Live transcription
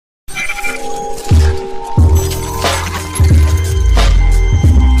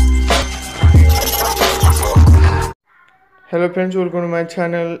Hello friends, welcome to my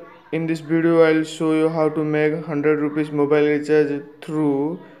channel. In this video I'll show you how to make 100 rupees mobile recharge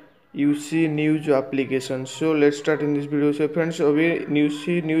through UC news application. So let's start in this video. से friends अभी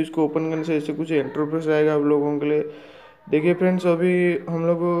news news को open करने से ऐसे कुछ interface आएगा आप लोगों के लिए. देखिए फ्रेंड्स, अभी हम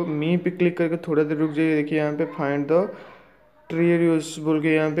लोग मी पे क्लिक करके थोड़ा देर रुक जाइए. देखिए यहाँ पे फाइंड द 3crores बोल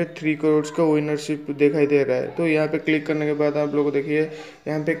के यहाँ पे 3 crores का ओनरशिप दिखाई दे रहा है. तो यहाँ पे क्लिक करने के बाद आप लोग को देखिए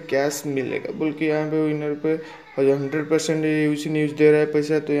यहाँ पे कैश मिलेगा बोल के यहाँ पे विनर पे 100% यूसी न्यूज़ दे रहा है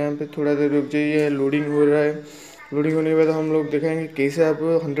पैसा. तो यहाँ पे थोड़ा देर रुक जाइए, लोडिंग हो रहा है. लोडिंग होने के बाद हम लोग दिखाएंगे कैसे आप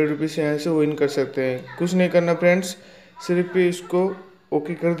 100 रुपीज़ यहाँ से विन कर सकते हैं. कुछ नहीं करना फ्रेंड्स, सिर्फ इसको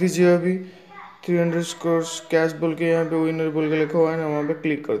ओके कर दीजिए. अभी 300 crores कैश बोल के यहाँ पे विनर बोल के लिखा हुआ है ना, वहाँ पे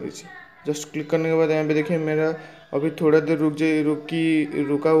क्लिक कर दीजिए. जस्ट क्लिक करने के बाद यहाँ पे देखिए मेरा अभी थोड़ा देर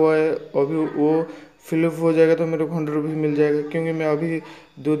रुका हुआ है. अभी वो फिलअप हो जाएगा तो मेरे को 100 रुपीज़ मिल जाएगा, क्योंकि मैं अभी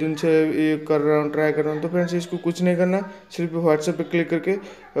 2 दिन से ये कर रहा हूँ, ट्राई कर रहा हूँ. तो फ्रेंड्स इसको कुछ नहीं करना, सिर्फ व्हाट्सएप पे क्लिक करके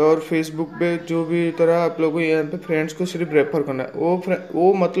और फेसबुक पे जो भी तरह आप लोगों को यहाँ पे फ्रेंड्स को सिर्फ रेफर करना है.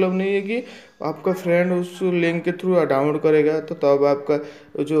 वो मतलब नहीं है कि आपका फ्रेंड उस लिंक के थ्रू डाउनलोड करेगा तो तब आपका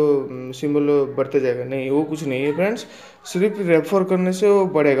जो सिंबल बढ़ते जाएगा. नहीं, वो कुछ नहीं है फ्रेंड्स. सिर्फ रेफर करने से वो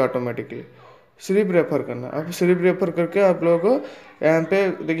बढ़ेगा ऑटोमेटिकली. सिर्फ रेफ़र करना. आप सिर्फ रेफ़र करके आप लोगों को यहाँ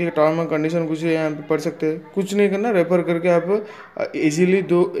पे देखिए टर्म एंड कंडीशन कुछ यहाँ पे पढ़ सकते हैं. कुछ नहीं करना, रेफ़र करके आप इजीली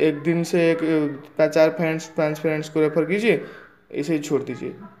एक दिन से 4-5 फ्रेंड्स को रेफ़र कीजिए. ऐसे ही छोड़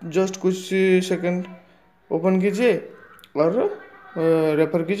दीजिए. जस्ट कुछ सेकंड ओपन कीजिए और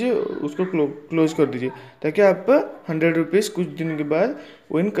रेफ़र कीजिए, उसको क्लोज कर दीजिए, ताकि आप 100 रुपीज़ कुछ दिन के बाद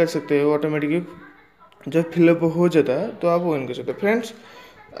विन कर सकते हैं. ऑटोमेटिकली जब फिलअप हो जाता है तो आप विन कर सकते हैं. फ्रेंड्स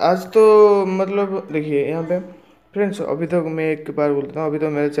आज तो मतलब देखिए यहाँ पे फ्रेंड्स, अभी तक मैं एक बार बोलता हूँ, अभी तो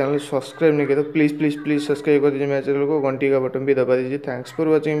मेरे चैनल सब्सक्राइब नहीं किया तो प्लीज़ प्लीज़ प्लीज़ सब्सक्राइब कर दीजिए मेरे चैनल को. घंटी का बटन भी दबा दीजिए. Thanks for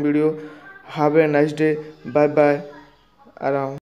watching video. Have a nice day. Bye bye. आराम.